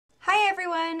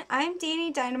everyone, I'm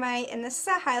Danny Dynamite and this is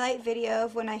a highlight video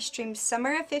of when I streamed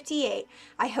Summer of '58.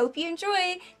 I hope you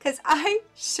enjoy, because I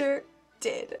sure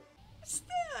did. What's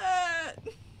that?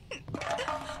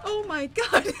 Oh my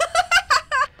god.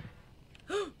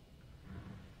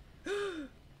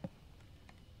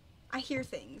 I hear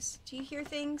things. Do you hear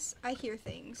things? I hear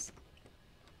things.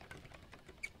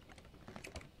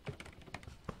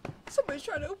 Somebody's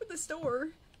trying to open this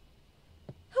door.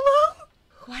 Hello?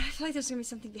 Why do I feel like there's gonna be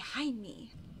something behind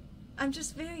me? I'm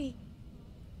very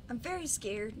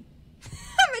scared.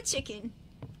 I'm a chicken.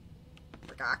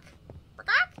 Burgok.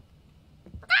 Burgok.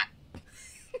 Burgok.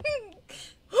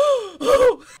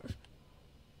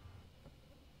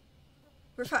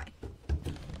 We're fine.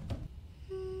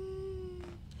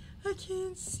 I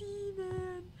can't see,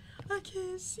 man. I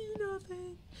can't see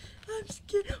nothing. I'm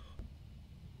scared.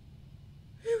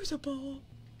 It was a ball.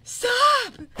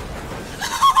 Stop!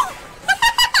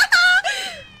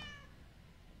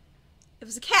 It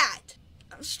was a cat.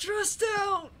 I'm stressed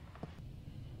out.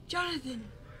 Jonathan.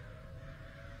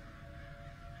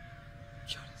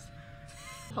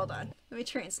 Hold on. Let me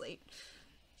translate.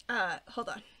 Hold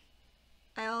on.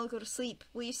 I'll go to sleep.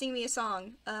 Will you sing me a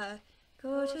song? Go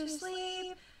to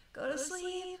sleep. Go to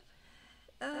sleep.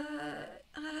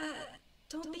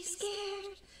 Don't be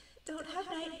scared. Don't have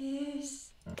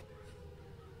nightmares.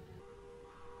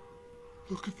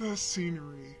 Look at that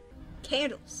scenery.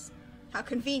 Candles. How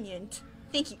convenient.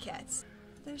 Thank you, cats.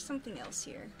 There's something else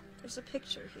here. There's a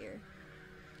picture here.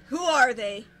 Who are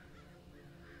they?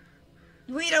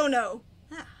 We don't know.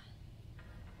 Ah.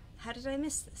 How did I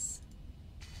miss this?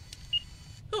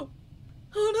 Oh.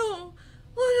 Oh no.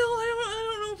 Oh no, I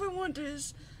don't know if I want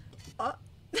this. How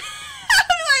do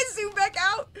I zoom back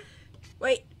out?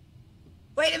 Wait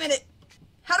a minute.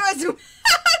 How do I zoom?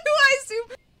 How do I zoom?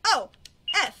 Oh,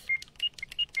 F.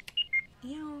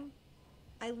 You know,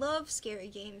 I love scary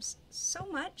games so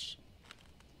much.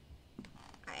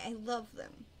 I love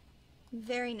them.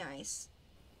 Very nice.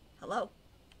 Hello?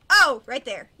 Oh, right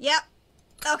there. Yep.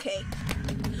 Okay.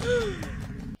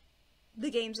 The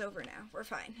game's over now. We're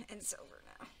fine. And it's over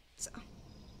now. So.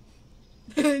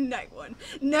 Night one.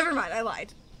 Never mind. I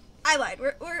lied.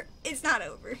 It's not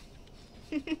over.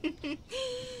 It's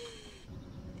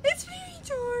very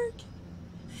dark.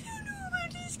 I don't know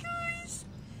about these guys.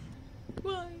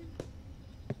 Why?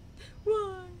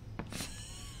 Why?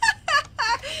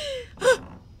 Oh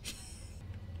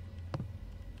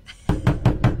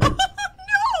no!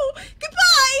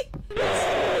 Goodbye!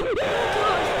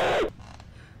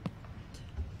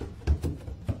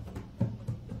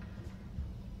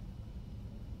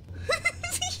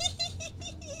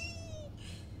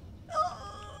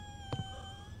 Oh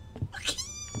god.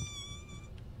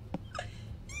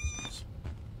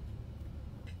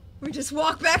 We just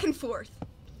walk back and forth.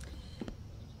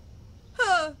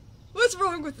 Huh, what's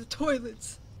wrong with the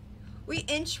toilets? We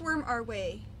inchworm our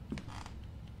way.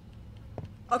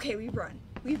 Okay, we run.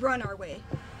 We run our way.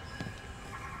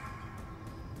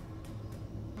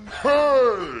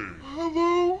 Hey!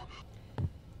 Hello?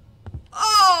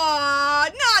 Oh,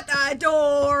 not the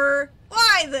door!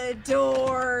 Why the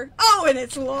door? Oh, and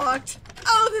it's locked.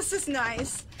 Oh, this is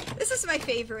nice. This is my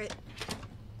favorite.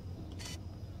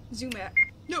 Zoom out.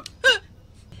 No.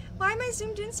 Why am I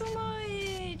zoomed in so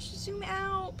much? Zoom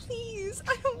out, please.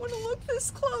 I don't want to look this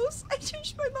close. I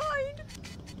changed my mind.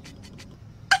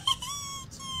 I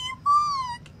can't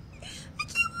walk. I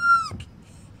can't walk.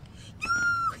 No.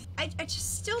 I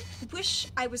just still wish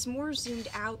I was more zoomed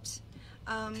out.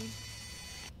 Oh,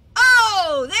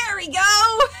 there we go. You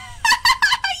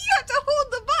have to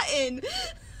hold the button.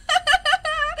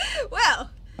 Well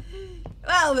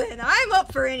then, I'm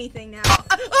up for anything now.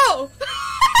 Oh!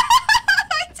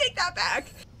 I take that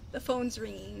back. The phone's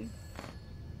ringing.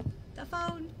 The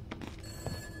phone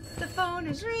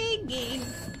is ringing.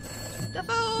 The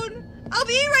phone. I'll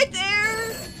be right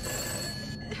there.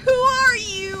 Who are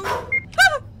you?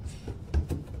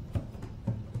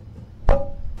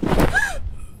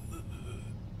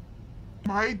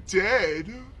 Am I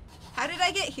dead? How did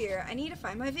I get here? I need to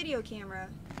find my video camera.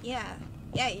 Yeah,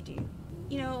 you do.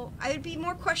 You know, I would be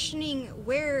more questioning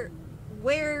where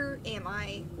am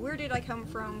I? Where did I come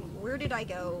from? Where did I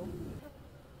go?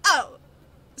 Oh,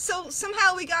 so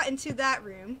somehow we got into that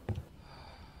room.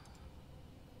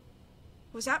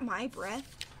 Was that my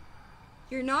breath?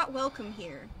 You're not welcome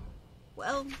here.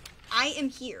 Well, I am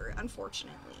here,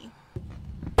 unfortunately.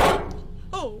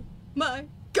 Oh my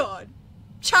god.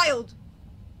 Child!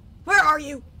 Where are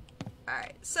you?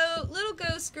 Alright, so, little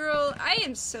ghost girl, I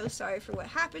am so sorry for what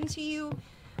happened to you.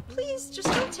 Please,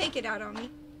 just don't take it out on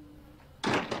me.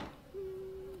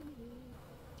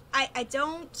 I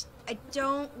don't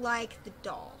like the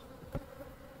doll.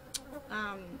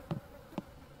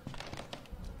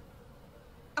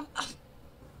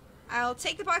 I'll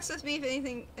take the box with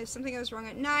me if something goes wrong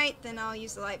at night, then I'll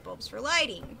use the light bulbs for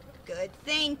lighting. Good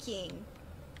thinking.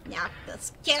 Now,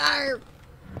 let's get our...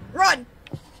 Run!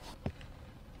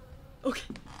 Okay.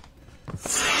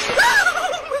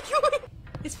 Oh my god!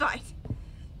 It's fine.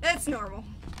 That's normal.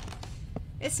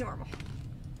 It's normal.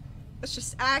 Let's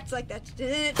just act like that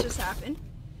didn't just happen.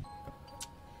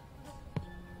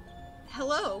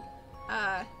 Hello.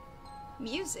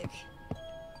 Music.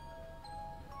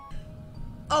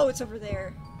 Oh, it's over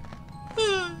there.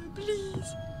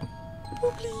 Please.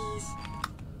 Oh, please.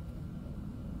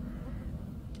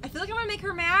 I feel like I'm gonna make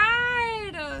her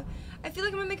mad. I feel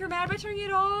like I'm gonna make her mad by turning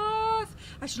it off.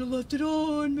 I should have left it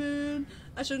on, man.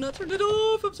 I should have not turned it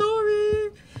off. I'm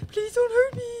sorry. Please don't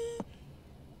hurt me.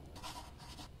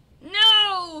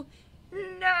 No.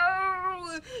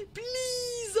 No.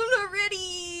 Please, I'm not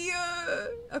ready.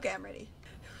 Okay, I'm ready.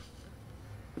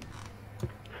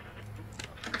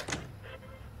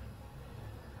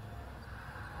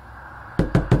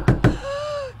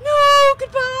 No,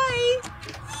 goodbye.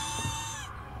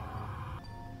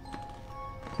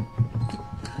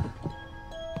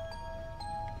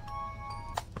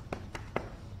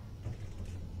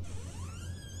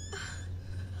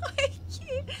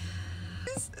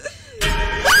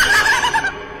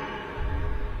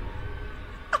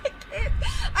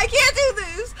 I can't do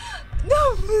this!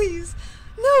 No, please!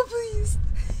 No, please!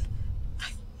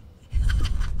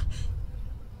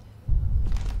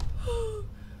 Oh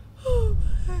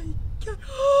my god.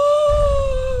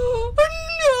 Oh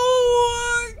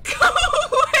no! Go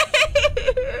away!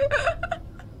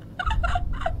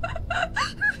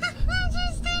 I'm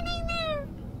just standing there.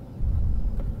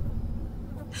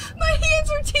 My hands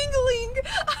are tingling!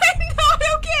 I'm not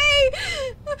okay!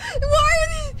 Why are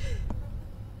they...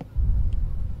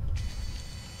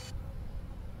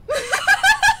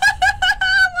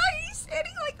 Why are you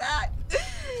standing like that?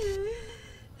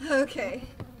 Okay.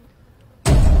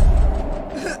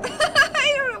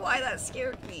 I don't know why that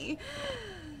scared me.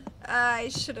 I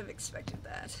should have expected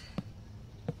that.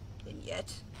 And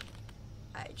yet,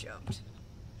 I jumped.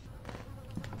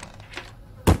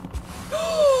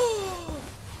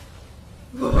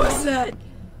 What was that?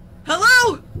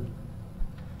 Hello?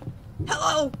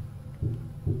 Hello?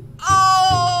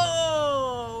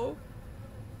 Oh!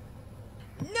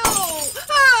 No!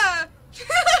 Ah!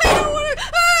 I don't wanna... Ah!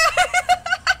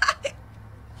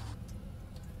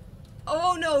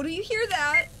 Oh no, do you hear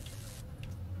that?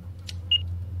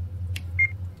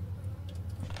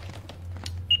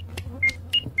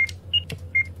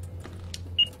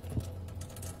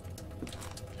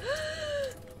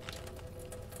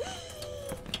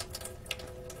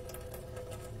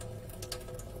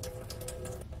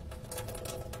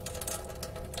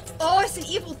 Oh, it's an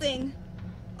evil thing.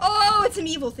 Oh, it's an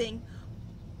evil thing.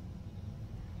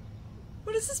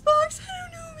 What is this box? I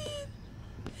don't know, man.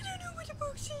 I don't know what the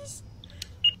box is.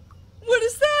 What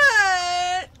is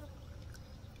that?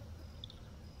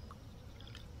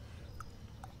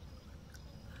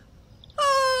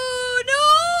 Oh, no!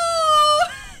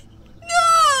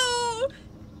 No!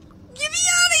 Get me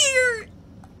out of here!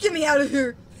 Get me out of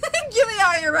here. Get me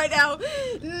out of here right now.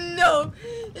 No.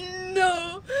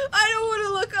 No. I don't want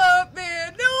to look up,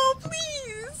 man. No,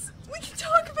 please. We can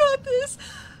talk about this.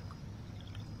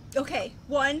 Okay.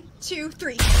 1, 2,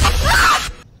 3. Ah!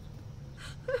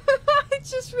 I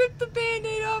just ripped the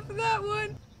band-aid off of that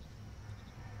one.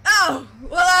 Oh,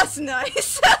 well that's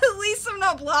nice. At least I'm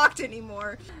not blocked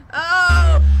anymore.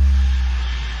 Oh.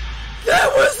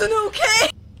 That wasn't okay.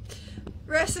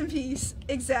 Rest in peace.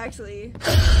 Exactly.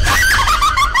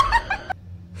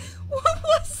 What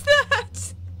was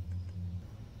that?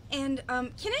 And,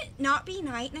 can it not be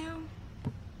night now?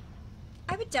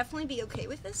 I would definitely be okay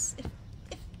with this if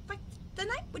like, the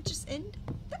night would just end.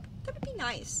 That would be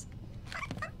nice.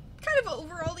 I'm kind of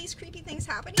over all these creepy things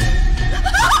happening.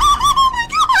 Oh my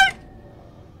god!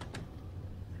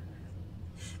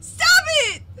 Stop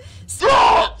it!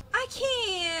 Stop! I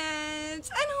can't!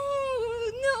 I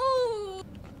don't... No!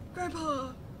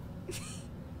 Grandpa!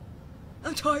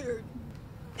 I'm tired.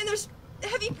 And there's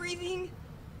heavy breathing.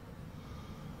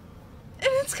 And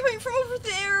it's coming from over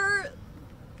there.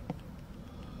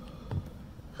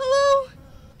 Hello?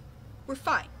 We're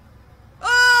fine.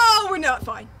 Oh, we're not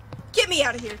fine. Get me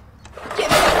out of here. Get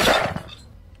me out of here.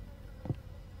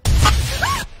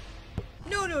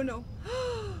 No, no, no.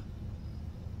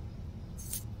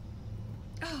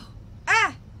 Oh.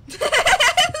 Ah!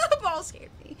 The ball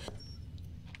scared me.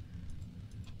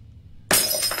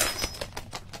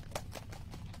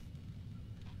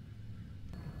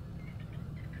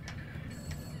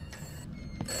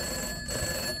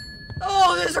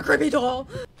 is a creepy doll!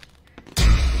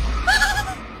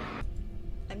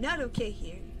 I'm not okay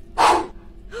here.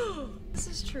 This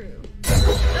is true.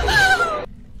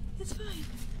 It's fine.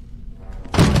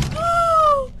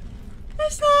 Oh!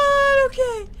 It's not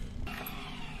okay!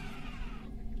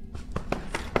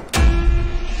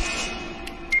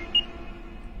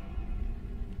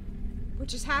 What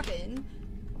just happened?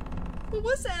 What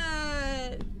was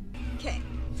that? Okay.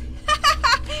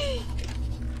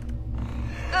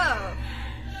 Oh.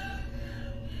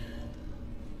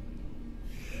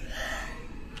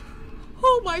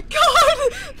 Oh my god!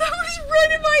 That was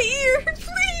right in my ear!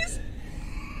 Please!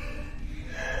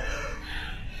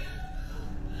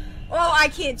 Oh, I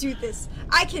can't do this.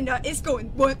 I cannot. It's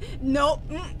going. What? No.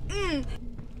 Mm-mm.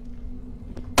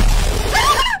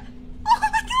 Ah! Oh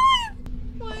my god!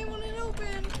 Why won't it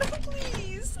open?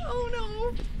 Please. Oh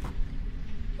no.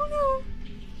 Oh no.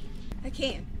 I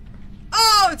can't.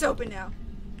 Oh, it's open now.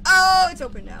 Oh, it's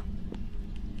open now.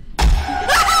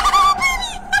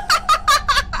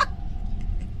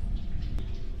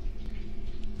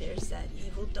 There's that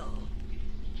evil doll.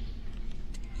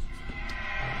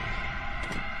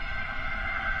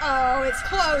 Oh, it's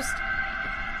closed.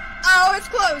 Oh, it's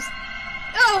closed.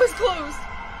 Oh, it's closed.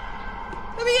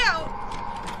 Let me out.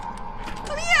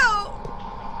 Let me out.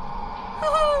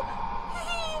 Oh,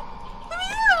 let me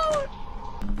out.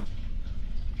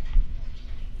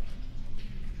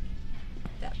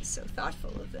 That was so thoughtful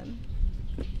of them.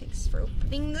 Thanks for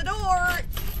opening the door.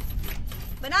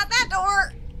 But not that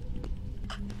door.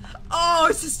 Oh,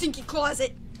 it's a stinky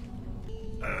closet.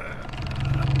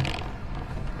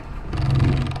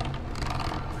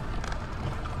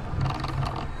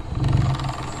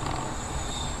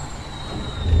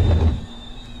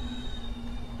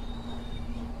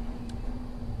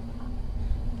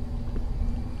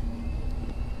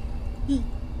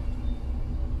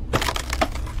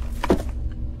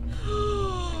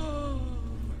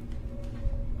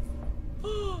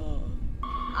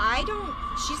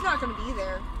 She's not gonna be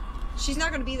there. She's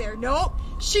not gonna be there. Nope.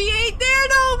 She ain't there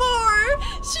no more.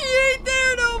 She ain't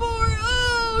there no more.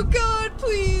 Oh God,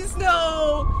 please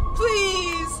no.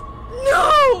 Please.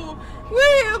 No.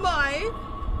 Where am I?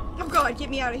 Oh God, get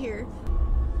me out of here.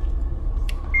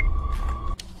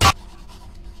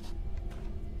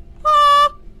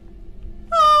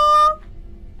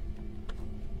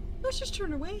 Let's just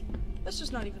turn away. Let's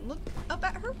just not even look up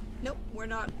at her. Nope, we're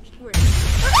not. We're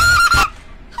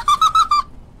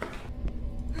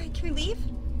Alright, can we leave?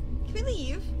 Can we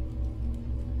leave?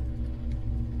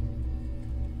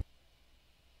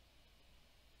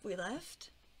 We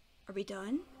left? Are we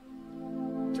done?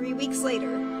 3 weeks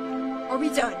later. Are we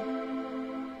done?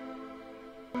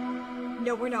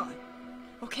 No, we're not.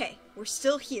 Okay, we're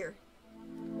still here.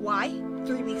 Why?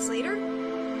 3 weeks later?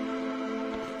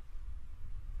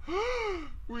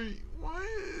 Wait, what?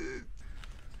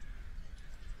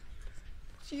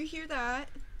 Do you hear that?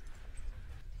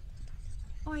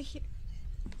 Oh, I hear...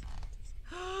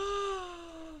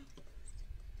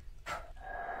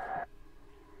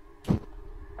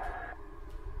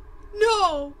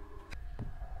 No!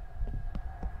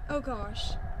 Oh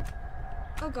gosh.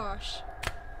 Oh gosh.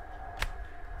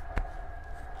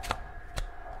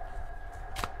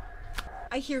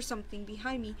 I hear something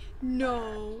behind me.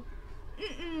 No.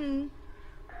 Mm-mm.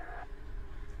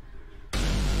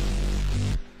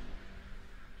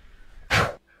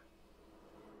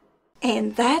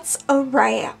 And that's a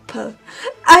wrap.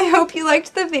 I hope you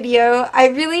liked the video. I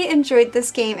really enjoyed this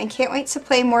game and can't wait to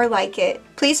play more like it.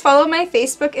 Please follow my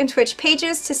Facebook and Twitch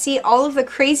pages to see all of the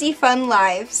crazy fun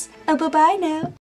lives. Oh, bye-bye now.